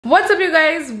What's up you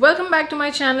guys, welcome back to my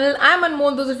channel. I'm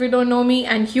Anmol, those of you don't know me,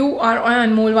 and you are on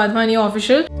Anmol Wadhwani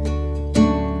official.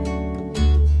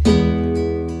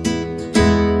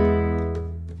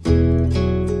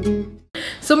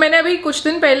 So मैंने अभी कुछ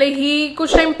time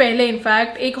पहले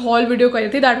in fact एक hall video करी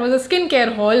थी. That was a skin care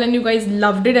hall and you guys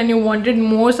loved it and you wanted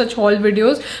more such hall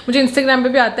videos. मुझे Instagram पे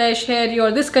भी आता है share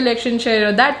your this collection, share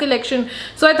your that collection.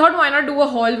 So I thought why not do a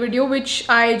hall video which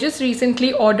I just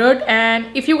recently ordered. And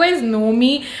if you guys no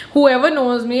me, whoever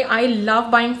knows me, I love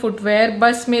buying footwear.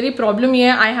 बस मेरी problem ये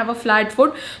है, I have a flat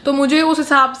foot, तो मुझे उस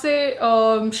हिसाब से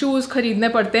shoes खरीदने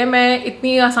पड़ते हैं. मैं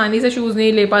इतनी आसानी से शूज़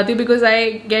नहीं ले पाती because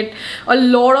I get a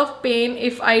lot of pen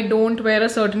if I don't wear a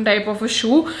certain type of a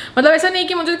shoe. मतलब ऐसा नहीं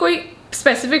कि मुझे कोई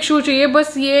स्पेसिफिक शू चाहिए,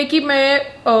 बस ये है कि मैं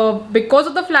because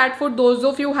of the flat foot, those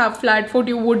of you have flat foot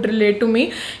you would relate to me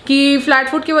कि फ्लैट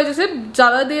फुट की वजह से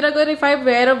ज़्यादा देर अगर if I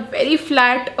where a very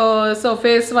flat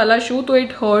surface वाला शू तो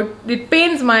it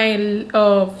pens my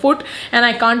foot and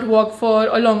I can't walk for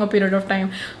a longer period of time.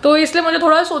 तो इसलिए मुझे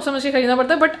थोड़ा सोच समझ के खरीदना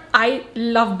पड़ता है. But I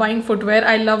love buying footwear,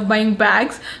 I love buying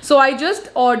bags. So I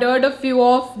just ordered a few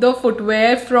of the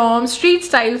footwear from street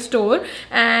style store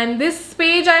and this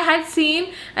page I had seen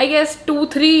I guess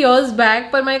 2-3 years back,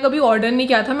 पर मैं कभी order नहीं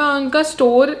किया था. मैं उनका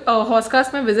store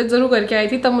हॉस्कास में visit जरूर करके आई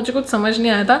थी, तब मुझे कुछ समझ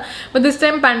नहीं आया था. बट दिस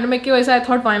टाइम पैंडेमिक की वजह से I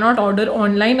thought why not order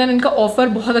online. And इनका ऑफर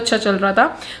बहुत अच्छा चल रहा था.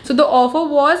 So the offer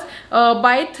was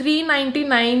by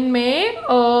 $399 में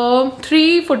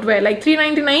 3 footwear, like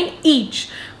 $399 each.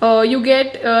 You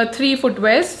get 3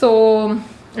 footwear, so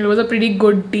it was a pretty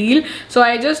good deal. So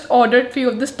I just ordered few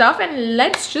of the stuff and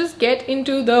let's just get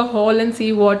into the haul and see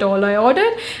what all I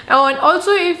ordered. And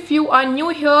also if you are new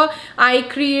here, I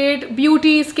create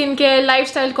beauty, skincare,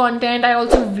 lifestyle content. I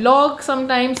also vlog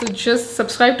sometimes, so just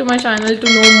subscribe to my channel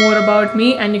to know more about me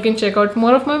and you can check out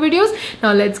more of my videos.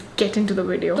 Now let's get into the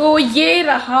video. तो ये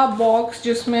रहा box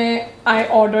जिसमें I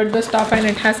ordered the stuff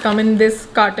and it has come in this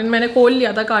carton. मैंने खोल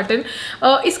लिया था carton.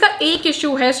 इसका एक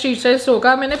issue है स्ट्रीट स्टाइल स्टोर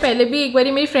का. मैंने पहले भी एक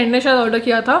बारी मेरी फ्रेंड ने शायद ऑर्डर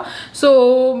किया था.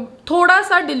 सो थोड़ा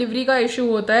सा डिलीवरी का इशू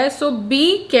होता है. सो be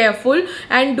careful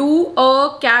and do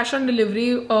a cash on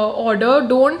delivery order.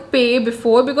 Don't pay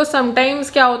before because sometimes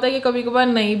क्या होता है कि कभी कभार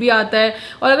नहीं भी आता है,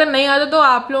 और अगर नहीं आता तो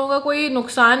आप लोगों का कोई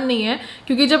नुकसान नहीं है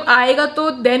क्योंकि जब आएगा तो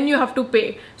देन यू हैव टू पे.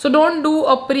 So don't do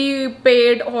a pre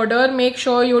paid order. Make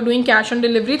sure you are doing cash on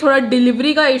delivery. थोड़ा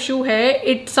डिलीवरी का इशू है.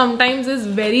 It sometimes is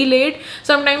very late,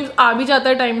 sometimes आ भी जाता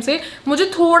है टाइम से. मुझे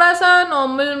थोड़ा सा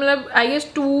नॉर्मल मतलब आई गेस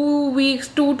 2 weeks,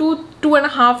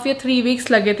 2.5 या 3 weeks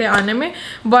लगे थे आने में.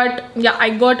 बट या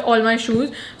I got all my shoes.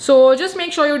 So just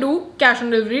make sure you do cash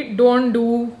on delivery, don't do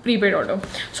prepaid order.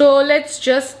 So let's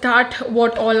just start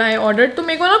what all I ordered. तो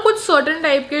मेरे को ना कुछ सर्टन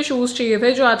टाइप के शूज चाहिए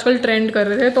थे जो आजकल ट्रेंड कर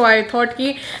रहे थे, तो आई थॉट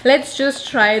कि let's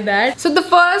just try that. So the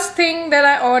first thing that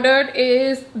I ordered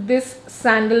is this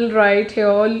sandal right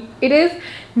here. It is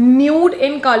nude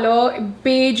in color,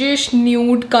 beigeish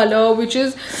nude color, which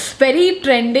is very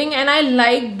trending and I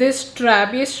like this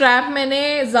strap. ये strap मैंने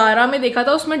Zara में देखा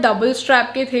था, उसमें double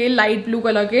strap के थे light blue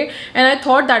color के, and I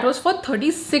thought that was for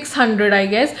 3600 I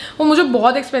guess. वो मुझे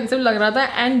बहुत expensive लग रहा था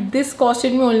and this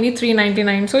costed me only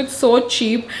 $399, so it's so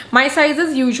cheap. My size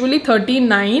is usually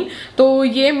 39, तो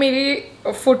ये मेरी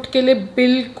फुट के लिए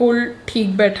बिल्कुल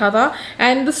ठीक बैठा था.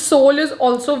 And the soul is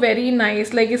also very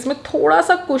nice. Like इसमें थोड़ा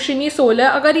सा कुशनी सोल है.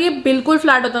 अगर ये बिल्कुल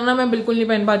फ्लैट होता ना मैं बिल्कुल नहीं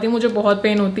पहन पाती, मुझे बहुत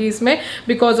पेन होती है इसमें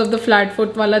because of the flat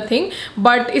foot वाला थिंग.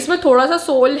 बट इसमें थोड़ा सा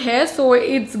सोल है, so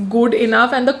it's good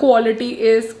enough and the quality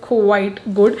is quite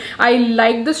good. I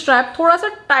like the strap. थोड़ा सा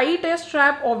टाइट है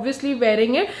strap obviously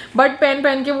wearing it, but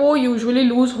पहन के वो यूजुअली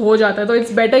लूज हो जाता है. तो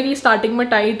इट्स बेटर कि स्टार्टिंग में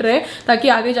टाइट रहे ताकि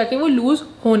आगे जाके वो लूज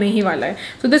होने ही वाला है.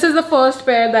 So this is the first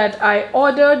pair that I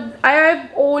ordered. I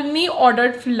have only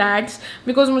ordered flats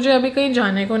because मुझे अभी कहीं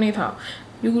जाने को नहीं था.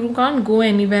 You can't go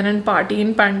anywhere and party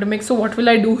in pandemic, so what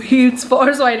will I do heels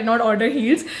for? So I did not order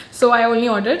heels. So I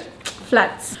only ordered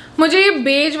flats. मुझे ये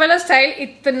beige वाला स्टाइल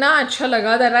इतना अच्छा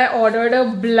लगा that I ordered a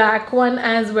black one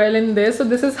as well in this.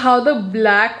 So this is how the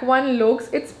black one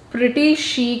looks. It's pretty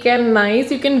chic and nice.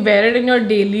 You can wear it in your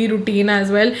daily routine as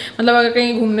well. मतलब अगर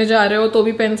कहीं घूमने जा रहे हो तो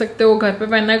भी पहन सकते हो, घर पे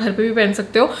पहनना है घर पे भी पहन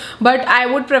सकते हो. But I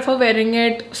would prefer wearing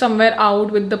it somewhere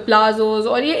out with the plazos.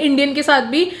 और ये इंडियन के साथ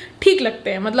भी ठीक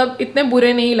लगते हैं, मतलब इतने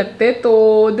बुरे नहीं लगते. तो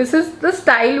this is the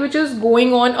style which is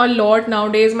going on a lot now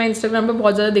days. मैं इंस्टाग्राम पे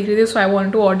बहुत ज़्यादा दिख रही थी, सो I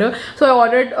want to order. So I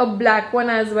ordered a black one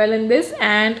as well in this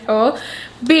and a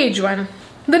beige one.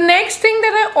 The next thing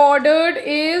that I ordered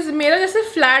is, मेरा जैसे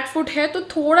flat foot है तो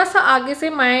थोड़ा सा आगे से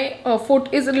my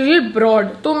foot is little broad,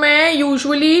 तो मैं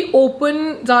यूजुअली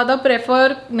ओपन ज़्यादा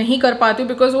प्रेफर नहीं कर पाती हूँ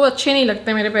बिकॉज वो अच्छे नहीं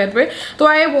लगते मेरे पैर पे. तो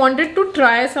I wanted to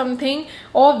try something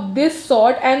of this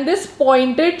sort, and this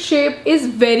pointed shape is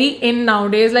very in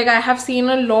nowadays. Like I have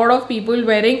seen a lot of people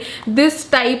wearing this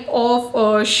type of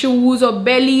shoes or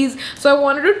bellies, so I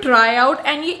wanted to try out,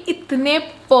 and ये इतने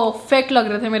perfect लग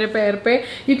रहे थे मेरे पैर पे.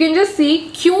 You can just see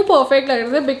क्यों perfect लग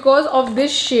रहे थे, बिकॉज ऑफ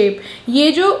दिस शेप.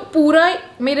 ये जो पूरा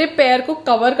मेरे पैर को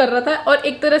कवर कर रहा था और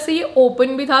एक तरह से ये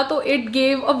ओपन भी था, तो it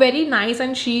gave a very nice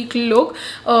and chic look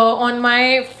on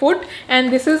my foot, and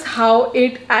this is how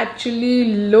it actually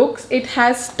looks. It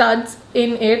has studs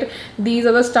in it. These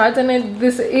are the studs, and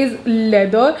this is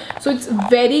leather, so it's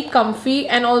very comfy.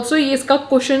 And also ये इसका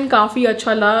cushion काफ़ी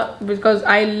अच्छा लगा because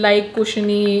I like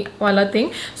cushiony वाला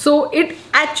thing. So it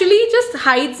actually just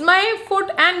hides my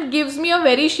foot and gives me a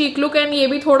very chic look. And ये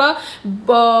भी थोड़ा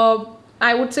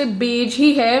I would say beige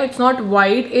ही है. It's not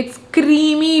white, it's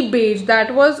creamy beige. That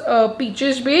was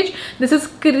peachish beige. This is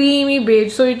creamy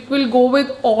beige, so it will go with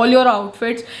all your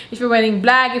outfits. If you're wearing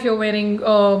black, if you're wearing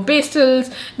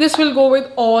pastels, this will go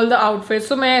with all the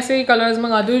outfits. So मैं ऐसे ही colors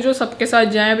मंगाती हूँ जो सबके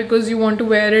साथ जाएं, because you want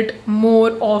to wear it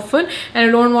more often and I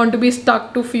don't want to be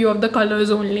stuck to few of the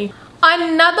colors only.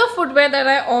 Another footwear that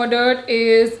I ordered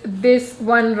is this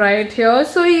one right here.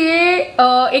 So ये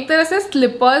एक तरह से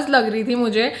slippers लग रही थी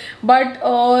मुझे, but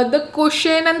the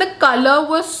cushion and the color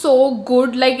was so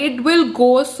good, like it will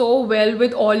go so well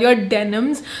with all your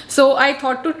denims. So I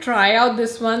thought to try out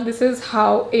this one. This is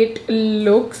how it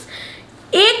looks.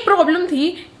 एक problem थी,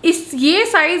 ये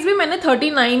size भी मैंने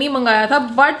 39 ही मंगाया था,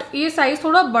 but ये size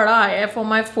थोड़ा बड़ा आया है for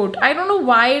my foot. I don't know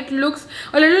why it looks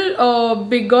a little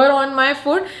bigger on my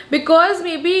foot, because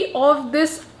may be of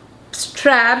this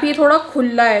strap. ये थोड़ा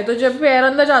खुला है, तो जब पैर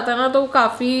अंदर जाता है ना तो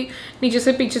काफ़ी नीचे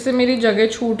से पीछे से मेरी जगह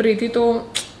छूट रही थी, तो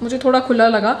मुझे थोड़ा खुला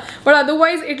लगा. But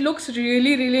otherwise it looks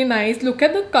really really nice. Look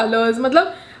at the colours.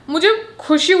 मतलब मुझे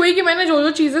खुशी हुई कि मैंने जो जो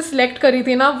चीज़ें सिलेक्ट करी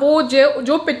थी ना, वो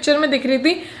जो पिक्चर में दिख रही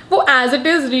थी वो एज इट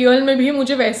इज़ रियल में भी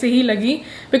मुझे वैसे ही लगी.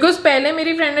 बिकॉज पहले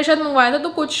मेरी फ्रेंड ने शायद मंगवाया था तो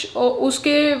कुछ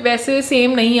उसके वैसे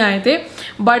सेम नहीं आए थे,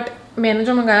 बट मैंने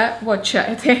जो मंगाया वो अच्छे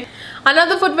आए थे.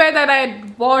 Another footwear that I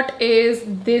bought is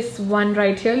this one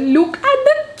right here. Look at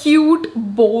the cute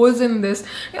bows in this.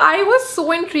 I was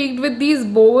so intrigued with these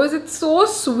bows. It's so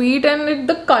sweet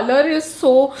and the color is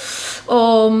so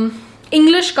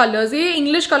English colours. ये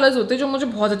English colours होते हैं जो मुझे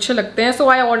बहुत अच्छे लगते हैं. सो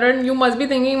I order. You must be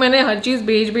thinking मैंने हर चीज़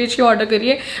बेज ही ऑर्डर करी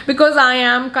है, because I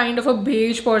am kind of a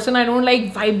beige person. I don't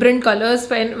like vibrant colours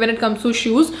when it comes to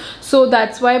shoes, so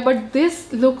that's why. But this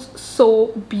looks so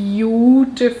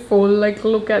beautiful. Like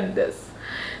look at this.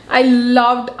 I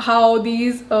loved how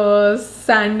these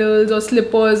sandals or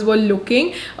slippers were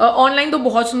looking. Online तो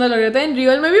बहुत सुंदर लग रहे थे, and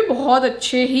real में भी बहुत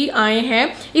अच्छे ही आए हैं.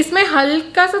 इसमें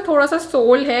हल्का सा थोड़ा सा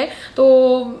सोल है,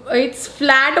 तो इट्स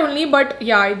फ्लैट ओनली, बट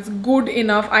या it's good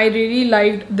enough. I really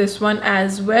liked this one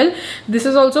as well. This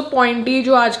is also pointy,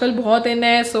 जो आजकल बहुत इन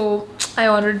है, सो आई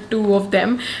ऑर्डर्ड 2 of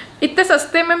them. इतने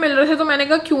सस्ते में मिल रहे थे तो मैंने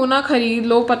कहा क्यों ना खरीद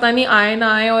लो, पता नहीं आए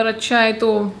ना आए, और अच्छा आए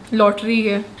तो लॉटरी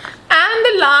है. एंड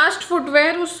द लास्ट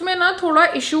फुटवेयर, उसमें ना थोड़ा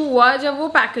इशू हुआ. जब वो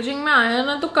पैकेजिंग में आया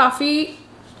ना तो काफ़ी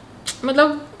मतलब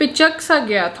पिचक सा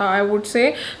गया था, आई वुड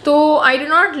से. तो I do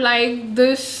not like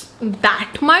this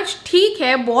that much. ठीक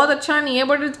है, बहुत अच्छा नहीं है,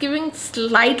 but it's giving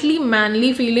slightly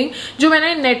mainly feeling. जो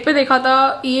मैंने नेट पे देखा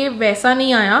था ये वैसा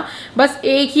नहीं आया. बस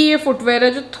एक ही ये फुटवेयर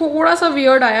है जो थोड़ा सा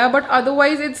वियर्ड आया, but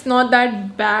otherwise it's not that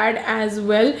bad as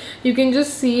well. You can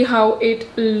just see how it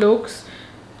looks.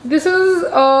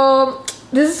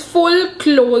 This is full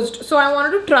closed, so I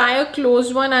wanted to try a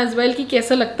closed one as well कि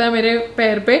कैसा लगता है मेरे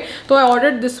पैर पे. तो I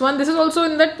ordered this one. This is also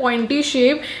in that pointy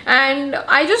shape, and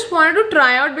I just wanted to try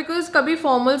out because कभी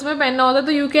formals में पहनना होता है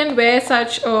तो you can wear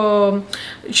such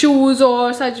shoes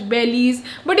or such bellies,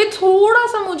 but ये थोड़ा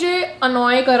सा मुझे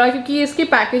annoy करा क्योंकि इसकी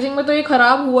पैकेजिंग में तो ये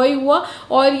ख़राब हुआ ही हुआ,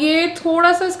 और ये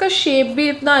थोड़ा सा इसका शेप भी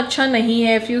इतना अच्छा नहीं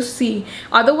है. if you see,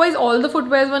 otherwise all the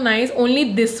footwears were nice, only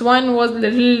this one was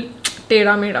little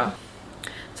टेढ़ा मेढ़ा.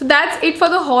 So that's it for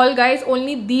the haul, guys.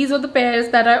 Only these are the pairs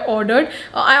that I ordered.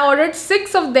 I ordered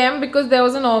 6 of them because there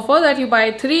was an offer that you buy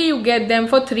 3 you get them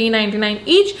for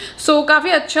 $3.99 each. So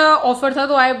काफ़ी अच्छा offer था,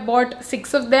 तो I bought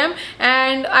 6 of them,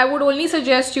 and I would only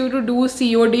suggest you to do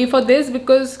COD for this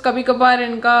because कभी कभार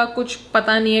इनका कुछ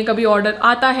पता नहीं है, कभी order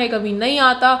आता है कभी नहीं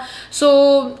आता. So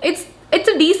it's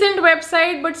a decent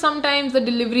website, but sometimes the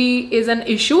delivery is an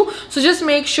issue. So just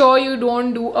make sure you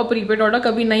don't do a prepaid order.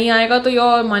 कभी नहीं आएगा तो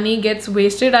your money gets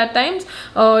wasted at times.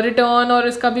 Return और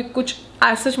इसका भी कुछ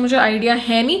एज सच मुझे idea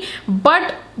है नहीं,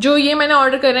 बट जो ये मैंने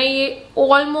ऑर्डर कर रहा है ये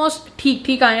ऑलमोस्ट ठीक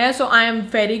ठीक आया है. सो I am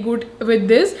very good with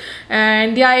this.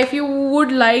 And या if you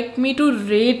would like me to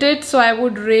rate it, so I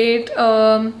would rate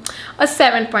a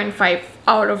 7.5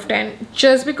 out of 10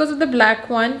 just because of the black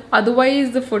one.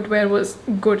 Otherwise the footwear was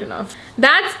good enough.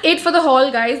 That's it for the haul,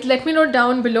 guys. Let me know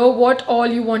down below what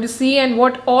all you want to see and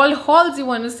what all hauls you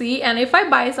want to see, and if I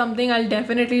buy something I'll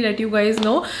definitely let you guys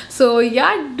know. So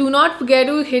yeah, do not forget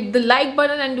to hit the like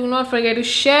button and do not forget to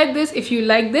share this if you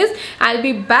like this. I'll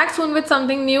be back soon with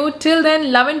something new. Till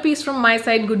then, love and peace from my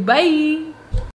side. Goodbye.